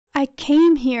I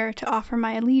came here to offer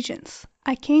my allegiance.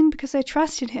 I came because I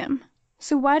trusted him.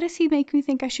 So why does he make me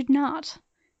think I should not?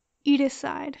 Edith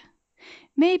sighed.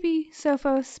 Maybe,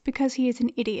 Sophos, because he is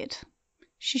an idiot.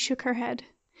 She shook her head.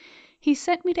 He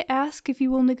sent me to ask if you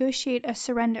will negotiate a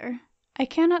surrender. I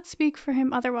cannot speak for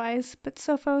him otherwise, but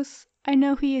Sophos, I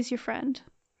know he is your friend.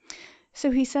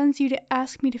 So he sends you to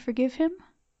ask me to forgive him?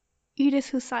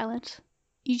 Edith was silent.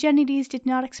 Eugenides did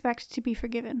not expect to be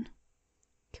forgiven.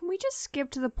 Can we just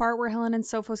skip to the part where Helen and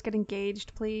Sophos get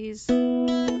engaged, please?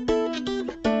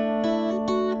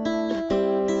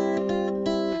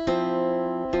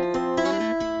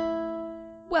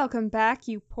 Welcome back,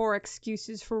 you poor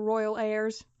excuses for royal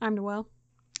heirs. I'm Noelle.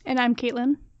 And I'm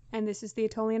Caitlin. And this is the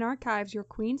Aetolian Archives, your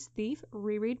Queen's Thief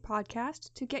reread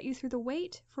podcast to get you through the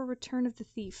wait for Return of the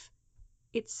Thief.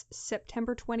 It's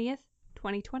September 20th,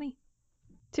 2020.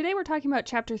 Today we're talking about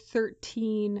chapter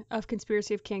 13 of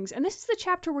Conspiracy of Kings, and this is the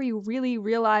chapter where you really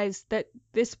realize that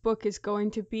this book is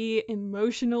going to be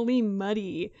emotionally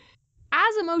muddy.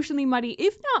 As emotionally muddy,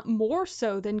 if not more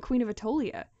so, than Queen of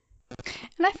Aetolia.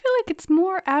 And I feel like it's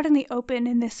more out in the open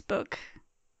in this book.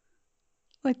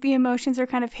 Like the emotions are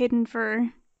kind of hidden for,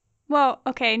 well,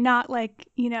 okay, not like,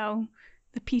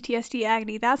 the PTSD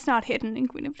agony. That's not hidden in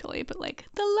Queen of Aetolia, but like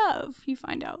the love you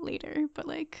find out later. But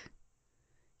like,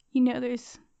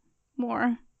 there's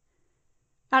more.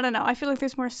 I don't know. I feel like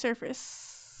there's more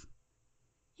surface.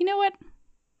 You know what?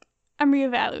 I'm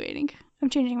reevaluating. I'm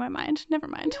changing my mind. Never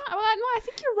mind. No, I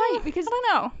think you're right, because I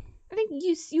don't know. I think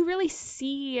you really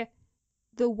see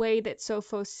the way that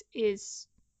Sophos is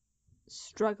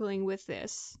struggling with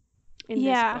this in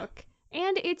this book.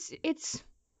 And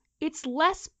it's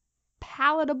less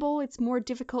palatable, it's more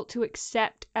difficult to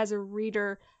accept as a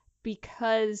reader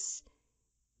because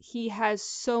he has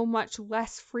so much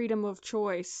less freedom of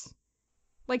choice.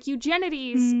 Like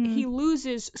Eugenides, he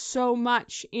loses so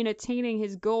much in attaining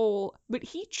his goal, but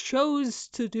he chose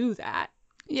to do that.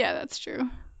 Yeah, that's true. And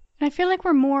I feel like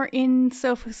we're more in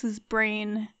Sophos's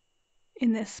brain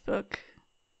in this book,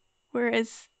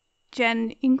 whereas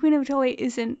Jen in Queen of Aetolia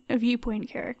isn't a viewpoint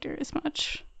character as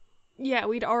much. Yeah,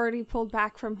 we'd already pulled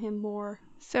back from him more.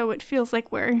 So it feels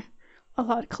like we're a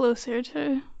lot closer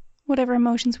to whatever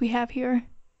emotions we have here.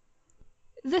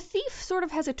 The Thief sort of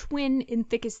has a twin in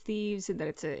Thick as Thieves in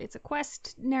that it's a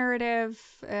quest narrative.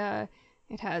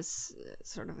 It has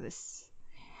sort of this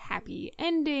happy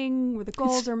ending where the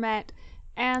goals are met.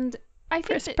 And I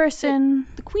think that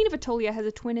the Queen of Aetolia has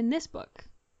a twin in this book.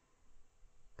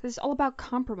 Because it's all about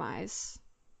compromise.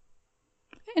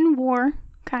 And war,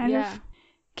 kind of.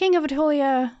 King of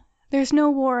Aetolia, there's no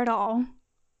war at all.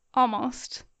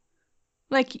 Almost.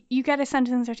 Like, you get a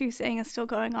sentence or two saying it's still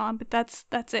going on, but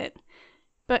that's it.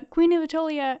 But Queen of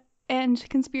Aetolia and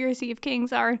Conspiracy of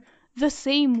Kings are the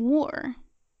same war.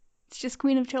 It's just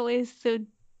Queen of Aetolia is the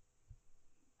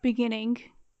beginning,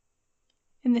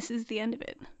 and this is the end of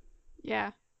it.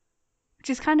 Yeah. Which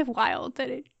is kind of wild that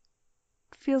it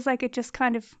feels like it just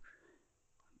kind of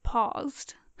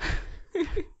paused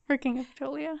for King of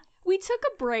Aetolia. We took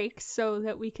a break so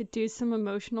that we could do some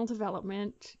emotional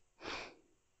development,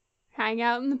 hang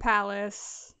out in the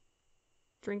palace,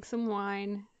 drink some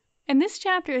wine. And this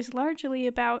chapter is largely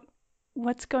about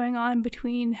what's going on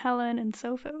between Helen and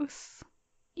Sophos.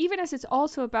 Even as it's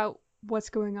also about what's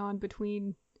going on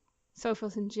between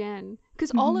Sophos and Jen.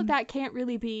 Because all of that can't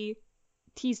really be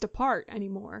teased apart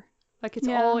anymore. Like, it's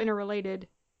all interrelated.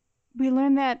 We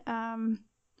learn that an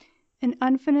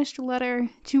unfinished letter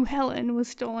to Helen was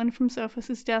stolen from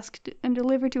Sophos' desk and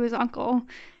delivered to his uncle.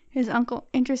 His uncle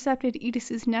intercepted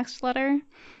Edith's next letter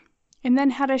and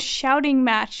then had a shouting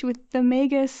match with the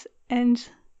Magus and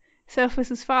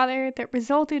Sophos' father that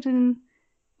resulted in,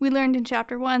 we learned in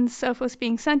chapter 1, Sophos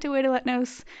being sent away to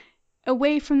Letnos,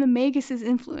 away from the Magus'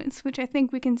 influence, which I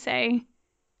think we can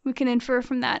infer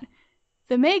from that.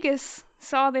 The Magus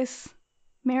saw this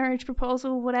marriage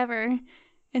proposal, whatever,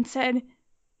 and said,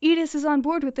 Edith is on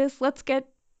board with this, let's get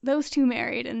those two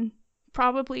married, and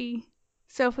probably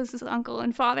Sophos' uncle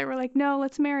and father were like, no,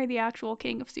 let's marry the actual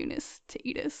king of Sunis to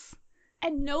Edith.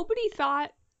 And nobody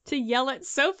thought to yell at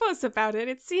Sophos about it,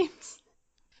 it seems.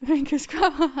 Fingers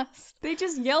crossed. They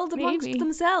just yelled amongst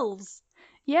themselves.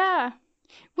 Yeah.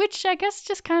 Which I guess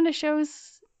just kind of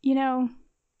shows,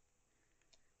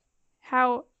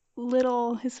 how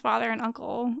little his father and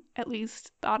uncle at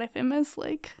least thought of him as,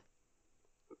 like,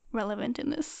 relevant in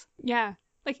this. Yeah.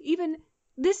 Like, even,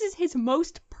 this is his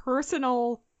most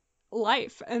personal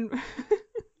life. And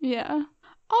yeah.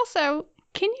 Also,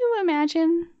 can you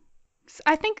imagine...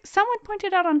 I think someone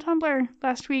pointed out on Tumblr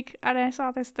last week, and I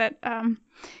saw this, that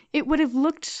it would have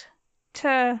looked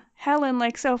to Helen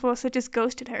like Sophos had just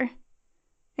ghosted her.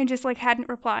 and just like hadn't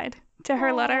replied to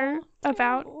her letter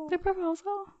about the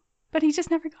proposal. But he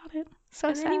just never got it. So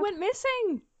and sad. then he went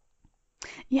missing.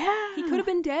 Yeah. He could have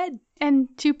been dead. And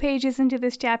 2 pages into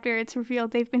this chapter, it's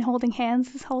revealed they've been holding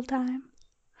hands this whole time.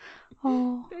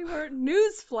 Oh. They were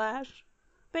newsflash.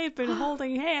 They've been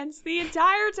holding hands the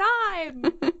entire time.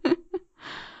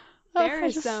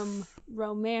 There's some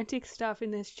romantic stuff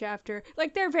in this chapter.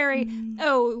 Like, they're very,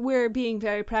 we're being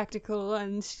very practical,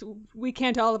 and we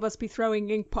can't all of us be throwing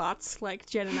ink pots like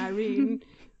Jen and Irene.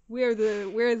 we're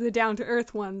the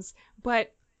down-to-earth ones.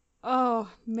 But, oh,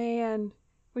 man,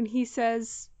 when he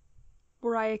says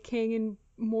Mariah King in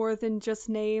more than just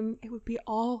name, it would be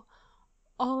all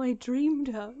I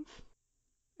dreamed of.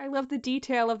 I love the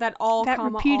detail of that all, that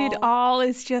repeated all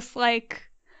is just like,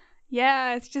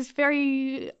 yeah, it's just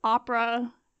very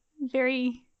opera,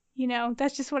 very,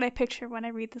 that's just what I picture when I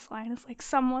read this line. It's like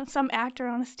some actor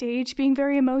on a stage being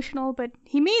very emotional, but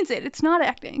he means it. It's not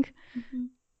acting. Mm-hmm.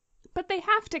 But they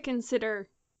have to consider,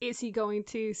 is he going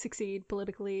to succeed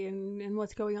politically, and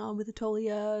what's going on with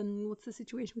Atolia, and what's the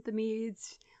situation with the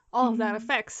Meads. All of that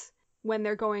affects when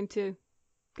they're going to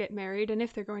get married, and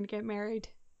if they're going to get married.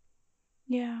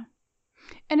 Yeah.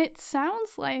 And it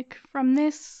sounds like from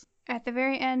this, at the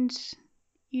very end,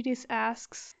 Edis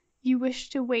asks, you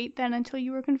wish to wait then until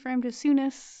you were confirmed as soon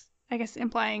as, I guess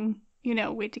implying,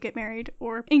 wait to get married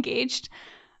or engaged.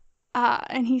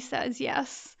 And he says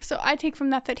yes. So I take from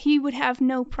that he would have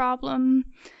no problem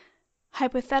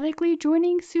hypothetically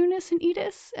joining Sunis and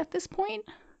Edis at this point.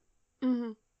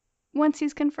 Mm-hmm. Once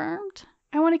he's confirmed.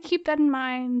 I want to keep that in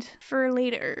mind for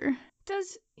later.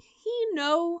 Does he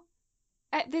know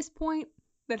at this point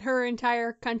that her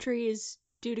entire country is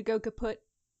due to go kaput?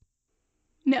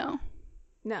 No.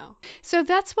 No. So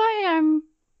that's why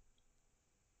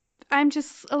I'm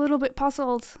just a little bit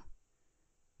puzzled.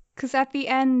 Because at the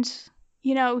end,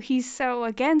 he's so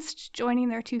against joining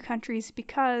their 2 countries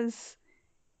because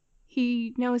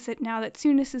he knows that now that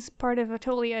Sunis is part of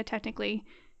Atolia, technically,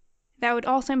 that would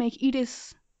also make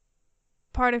Edis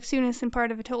part of Sunis and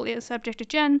part of Atolia, subject to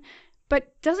Jen.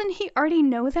 But doesn't he already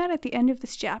know that at the end of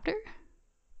this chapter?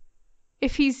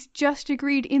 If he's just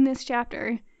agreed in this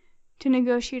chapter to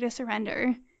negotiate a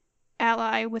surrender,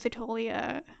 ally with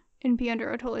Atolia, and be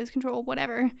under Atolia's control,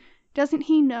 whatever, doesn't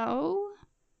he know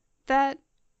that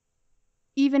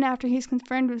even after he's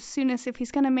confirmed with Sunis, if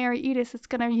he's going to marry Edis, it's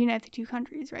going to unite the 2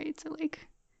 countries, right? So,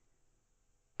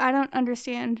 I don't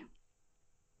understand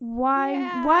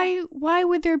why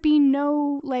would there be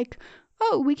no,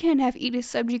 we can't have Edis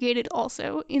subjugated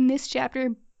also in this chapter,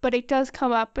 but it does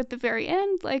come up at the very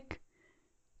end.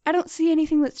 I don't see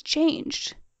anything that's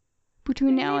changed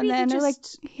between now and then.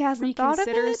 He hasn't thought of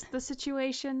it. Reconsiders the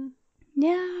situation.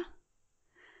 Yeah.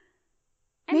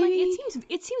 And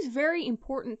it seems very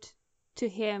important to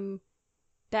him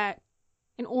that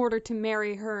in order to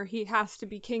marry her, he has to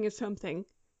be king of something.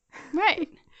 Right.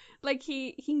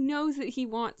 He knows that he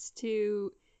wants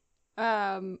to,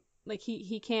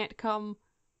 he can't come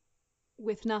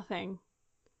with nothing.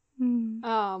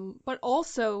 But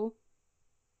also,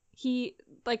 he,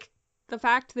 the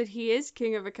fact that he is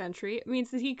king of a country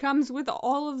means that he comes with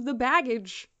all of the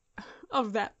baggage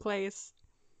of that place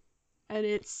and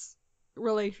its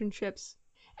relationships.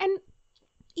 And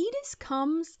Edis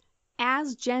comes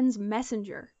as Jen's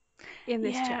messenger in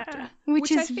this chapter,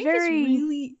 which I think is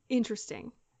really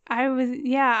interesting. I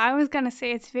was gonna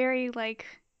say it's very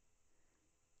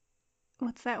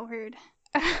what's that word?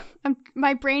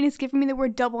 My brain is giving me the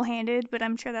word double-handed, but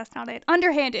I'm sure that's not it.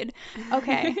 Underhanded.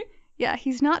 Okay. Yeah,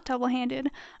 he's not double-handed.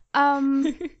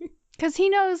 Because he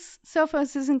knows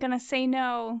Sophos isn't gonna say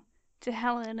no to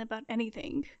Helen about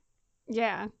anything.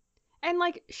 Yeah. And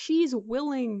she's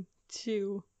willing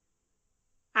to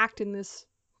act in this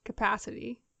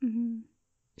capacity. Mm-hmm.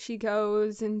 She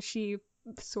goes and she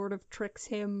sort of tricks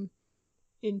him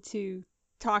into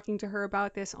talking to her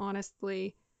about this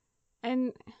honestly.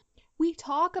 And we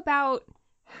talk about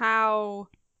how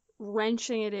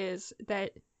wrenching it is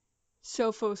that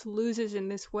Sophos loses in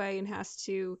this way and has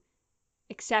to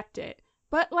accept it.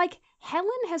 But Helen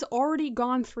has already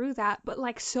gone through that, but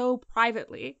so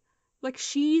privately.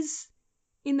 She's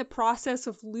in the process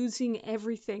of losing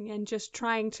everything and just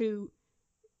trying to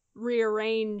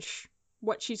rearrange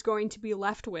what she's going to be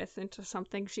left with into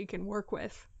something she can work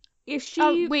with. If she...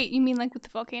 Oh, wait, you mean with the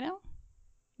volcano?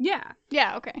 Yeah.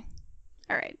 Yeah, okay.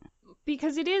 All right.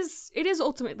 Because it is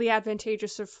ultimately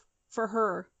advantageous for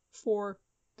her, for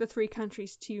the 3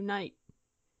 countries to unite.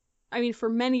 I mean, for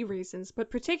many reasons, but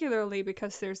particularly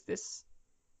because there's this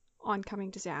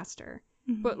oncoming disaster.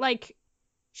 Mm-hmm. But,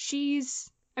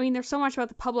 there's so much about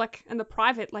the public and the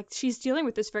private. She's dealing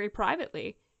with this very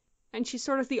privately. And she's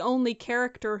sort of the only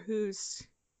character whose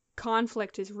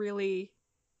conflict is really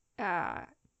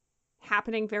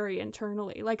happening very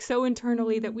internally. Like, so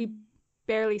internally that we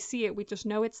barely see it. We just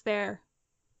know it's there.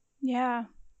 Yeah.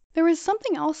 There was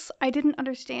something else I didn't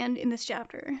understand in this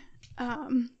chapter.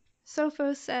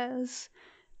 Sophos says,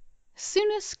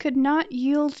 Sunus could not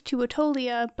yield to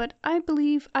Aetolia, but I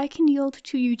believe I can yield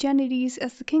to Eugenides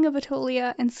as the king of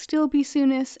Aetolia and still be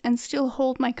Sunus and still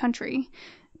hold my country.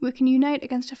 We can unite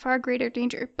against a far greater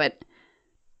danger. But,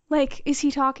 like, is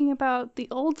he talking about the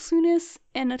old Sunus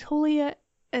and Aetolia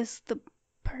as the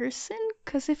person?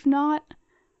 Because if not,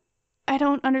 I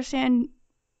don't understand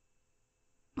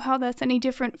how that's any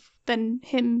different than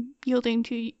him yielding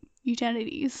to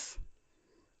Eugenides.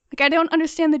 Like, I don't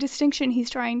understand the distinction he's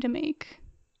trying to make.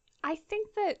 I think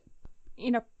that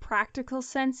in a practical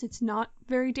sense, it's not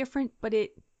very different, but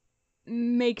it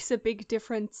makes a big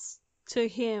difference to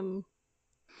him.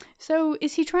 So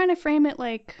is he trying to frame it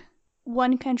like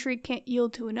one country can't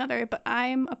yield to another, but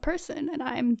I'm a person and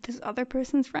I'm this other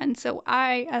person's friend, so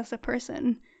I, as a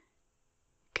person,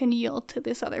 can yield to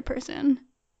this other person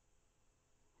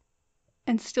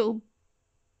and still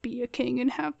be a king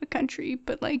and have a country,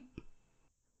 but like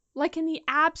in the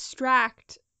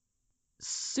abstract,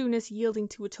 Sunus yielding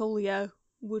to Aetolia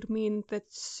would mean that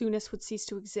Sunus would cease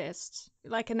to exist.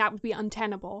 Like, and that would be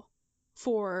untenable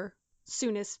for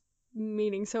Sunus,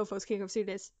 meaning Sophos, king of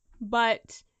Sunus. But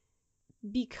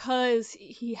because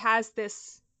he has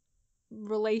this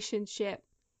relationship,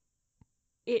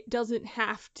 it doesn't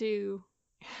have to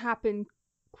happen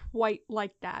quite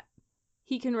like that.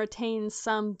 He can retain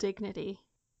some dignity.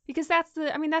 Because that's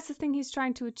the thing he's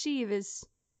trying to achieve, is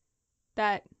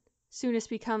that Sunus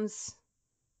becomes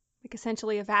like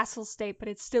essentially a vassal state, but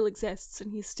it still exists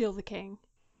and he's still the king.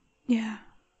 Yeah.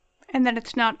 And then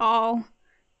it's not all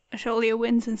Aetolia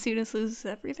wins and Sunus loses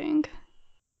everything.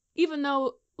 Even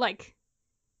though, like,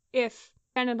 if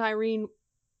Jen and Irene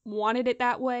wanted it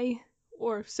that way,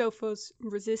 or if Sophos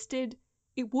resisted,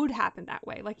 it would happen that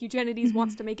way. Like, Eugenides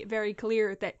wants to make it very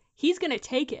clear that he's going to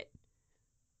take it,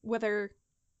 whether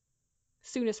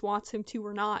Sunus wants him to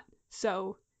or not.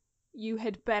 So you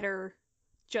had better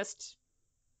just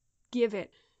give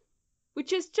it.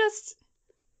 Which is just,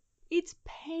 it's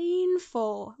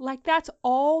painful. Like, that's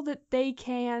all that they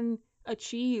can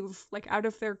achieve, like, out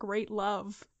of their great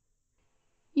love.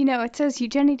 You know, it says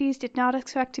Eugenides did not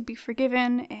expect to be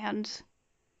forgiven, and,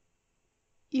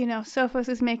 you know, Sophos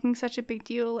is making such a big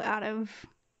deal out of,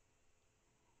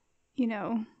 you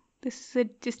know, this is a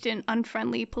distant,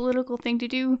 unfriendly political thing to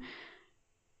do.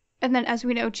 And then, as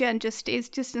we know, Jen just stays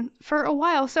distant for a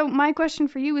while. So my question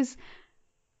for you is,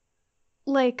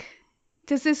 like,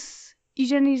 does this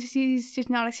Eugenides did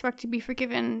not expect to be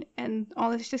forgiven and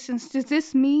all this distance, does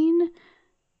this mean,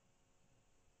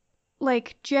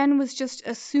 like, Jen was just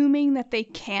assuming that they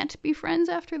can't be friends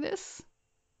after this?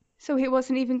 So he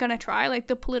wasn't even going to try? Like,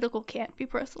 the political can't be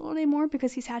personal anymore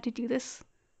because he's had to do this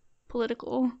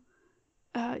political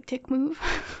dick move?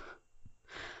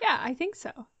 Yeah, I think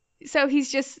so. So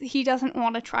he doesn't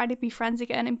want to try to be friends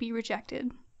again and be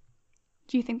rejected.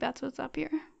 Do you think that's what's up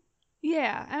here?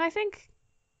 Yeah, and I think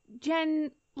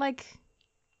Jen, like,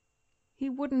 he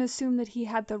wouldn't assume that he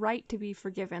had the right to be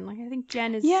forgiven. Like, I think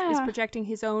Jen is projecting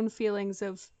his own feelings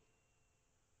of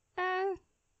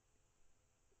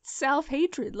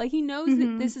self-hatred. Like, he knows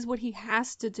that this is what he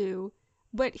has to do,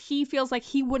 but he feels like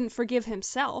he wouldn't forgive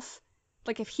himself.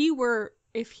 Like, if he were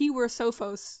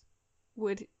Sophos,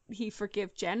 would he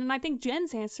forgive Jen? And I think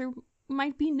Jen's answer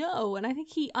might be no, and I think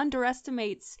he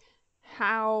underestimates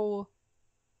how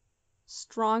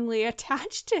strongly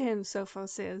attached to him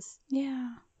Sophos is. Yeah.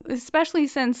 Especially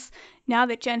since now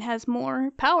that Jen has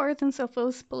more power than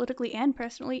Sophos politically and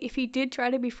personally, if he did try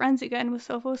to be friends again with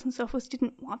Sophos and Sophos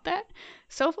didn't want that,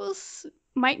 Sophos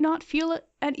might not feel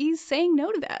at ease saying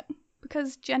no to that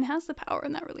because Jen has the power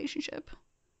in that relationship.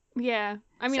 Yeah.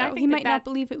 I mean, so I think he might not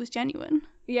believe it was genuine.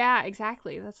 Yeah,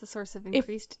 exactly. That's a source of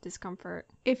increased discomfort.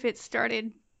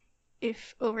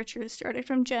 If overtures started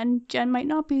from Jen, Jen might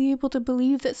not be able to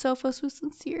believe that Sophos was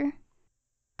sincere.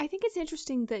 I think it's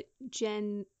interesting that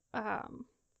Jen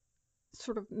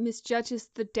sort of misjudges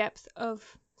the depth of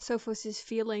Sophos'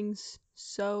 feelings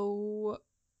so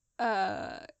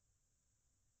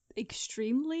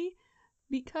extremely,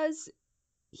 because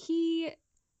he's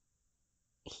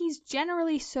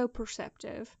generally so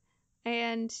perceptive,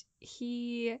 and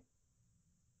he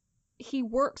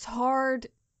works hard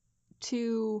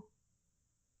to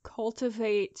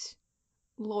cultivate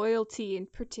loyalty in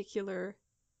particular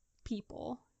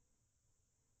people.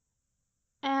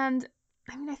 And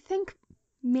I mean, I think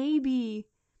maybe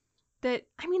that,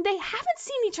 I mean, they haven't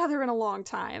seen each other in a long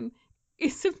time,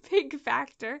 is a big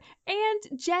factor.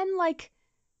 And Jen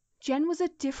was a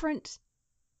different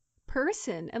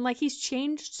person, and like he's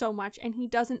changed so much, and he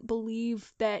doesn't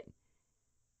believe that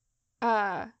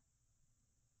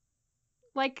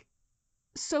like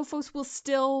Sophos will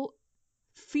still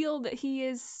feel that he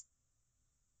is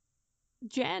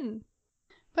Jen.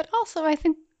 But also I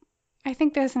think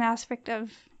there's an aspect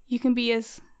of you can be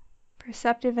as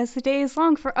perceptive as the day is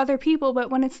long for other people, but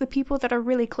when it's the people that are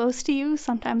really close to you,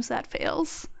 sometimes that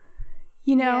fails.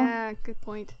 You know? Yeah, good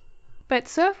point. But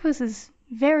Sophos is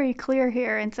very clear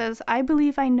here and says, I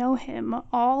believe I know him,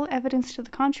 all evidence to the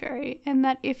contrary, and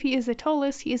that if he is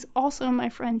Atolus, he is also my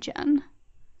friend Jen.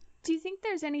 Do you think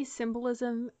there's any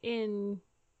symbolism in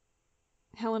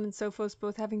Helen and Sophos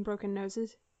both having broken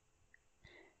noses?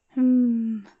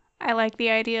 I like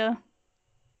the idea.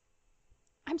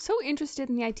 I'm so interested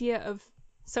in the idea of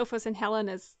Sophos and Helen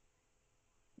as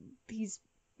these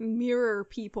mirror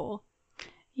people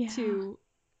to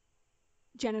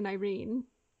Jen and Irene.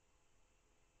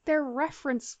 They're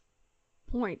reference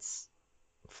points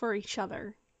for each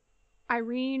other.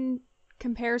 Irene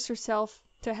compares herself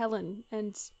to Helen,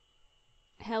 and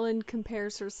Helen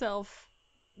compares herself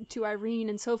to Irene,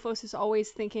 and Sophos is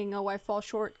always thinking, oh, I fall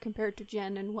short compared to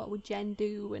Jen, and what would Jen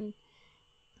do? And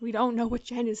we don't know what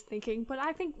Jen is thinking, but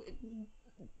I think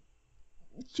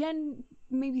Jen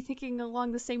may be thinking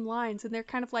along the same lines, and they're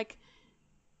kind of like,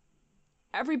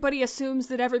 everybody assumes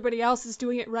that everybody else is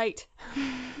doing it right.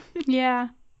 Yeah.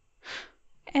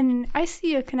 And I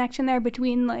see a connection there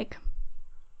between, like,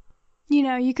 you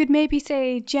know, you could maybe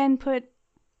say Jen put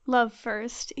love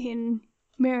first in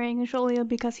marrying Atolia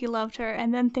because he loved her,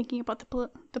 and then thinking about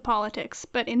the politics.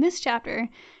 But in this chapter,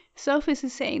 Sophos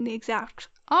is saying the exact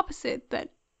opposite, that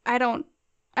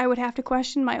I would have to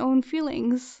question my own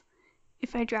feelings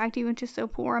if I dragged you into so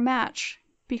poor a match,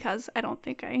 because I don't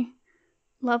think I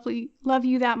love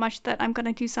you that much that I'm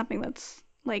gonna do something that's,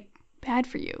 like, bad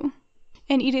for you.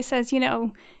 And Edith says, you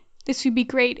know, this would be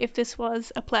great if this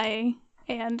was a play,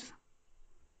 and,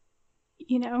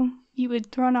 you know, you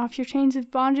would throw off your chains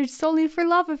of bondage solely for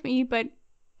love of me, but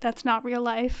that's not real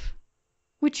life.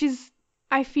 Which is,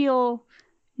 I feel,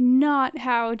 not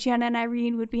how Jen and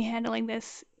Irene would be handling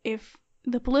this if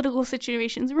the political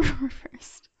situations were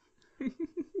reversed.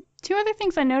 Two other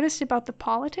things I noticed about the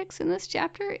politics in this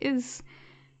chapter is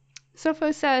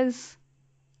Sophos says,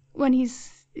 when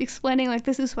he's explaining, like,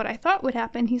 this is what I thought would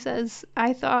happen, he says,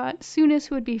 I thought Sunis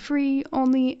would be free,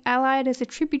 only allied as a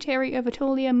tributary of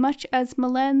Atolia, much as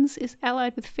Melens is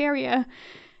allied with Feria,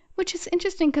 which is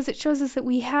interesting because it shows us that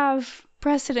we have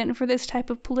precedent for this type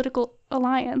of political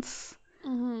alliance,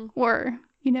 or,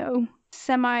 you know,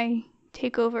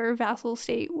 semi-takeover, vassal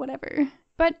state, whatever.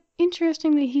 But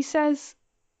interestingly, he says,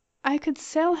 I could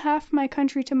sell half my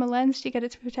country to Melens to get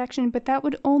its protection, but that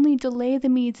would only delay the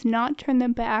Medes, not turn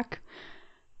them back.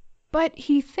 But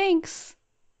he thinks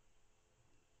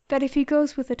that if he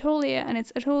goes with Atolia, and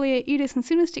it's Atolia, Edis, and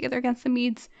Sunis together against the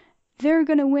Medes, they're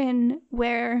gonna win,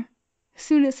 where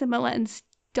Sunis and Melens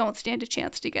don't stand a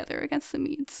chance together against the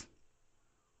Medes.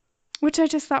 Which I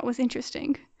just thought was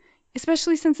interesting.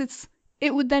 Especially since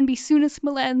it would then be Sunis,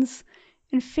 Melens,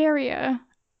 and Feria,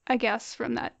 I guess,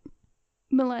 from that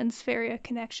Melens-Feria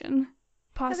connection.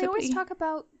 Possibly. They always talk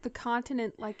about the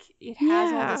continent like it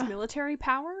has all this military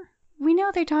power. We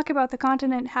know they talk about the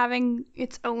continent having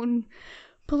its own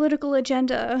political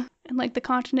agenda, and like the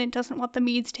continent doesn't want the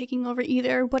Medes taking over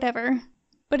either, whatever.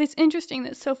 But it's interesting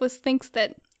that Sophos thinks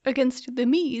that against the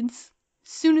Medes,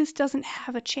 Sunis doesn't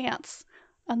have a chance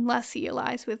unless he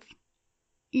allies with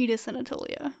Edis and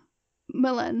Atolia.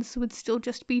 Melens would still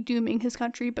just be dooming his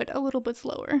country, but a little bit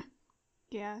slower.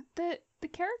 Yeah, the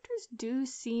characters do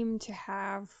seem to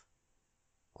have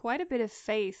quite a bit of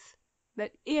faith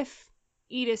that if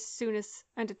Edis, Sunis,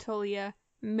 and Atolia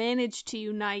manage to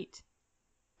unite,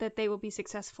 that they will be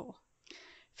successful.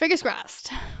 Fingers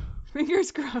crossed.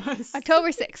 Fingers crossed.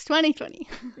 October 6, 2020.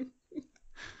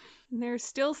 There's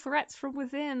still threats from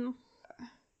within.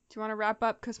 Do you want to wrap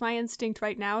up? Because my instinct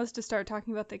right now is to start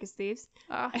talking about Thick as Thieves.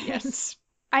 Yes.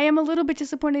 I am a little bit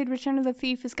disappointed Return of the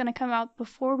Thief is going to come out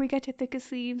before we get to Thick as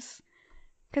Thieves,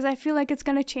 because I feel like it's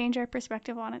going to change our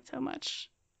perspective on it so much.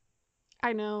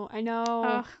 I know.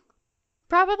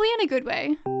 Probably in a good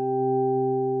way.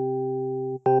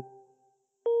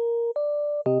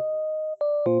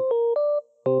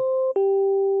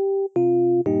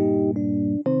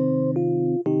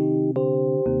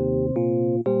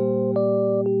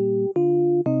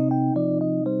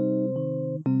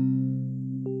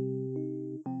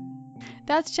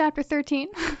 That's chapter 13.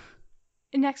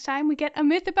 And next time we get a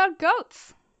myth about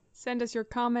goats. Send us your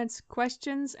comments,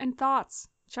 questions, and thoughts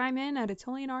Chime in at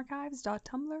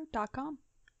AtolianArchives.tumblr.com.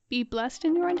 Be blessed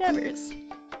in your endeavors.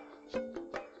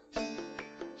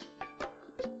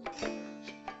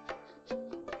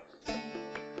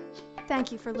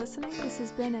 Thank you for listening. This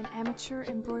has been an amateur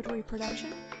embroidery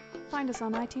production. Find us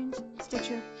on iTunes,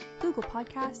 Stitcher, Google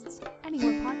Podcasts,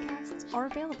 anywhere podcasts are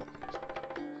available.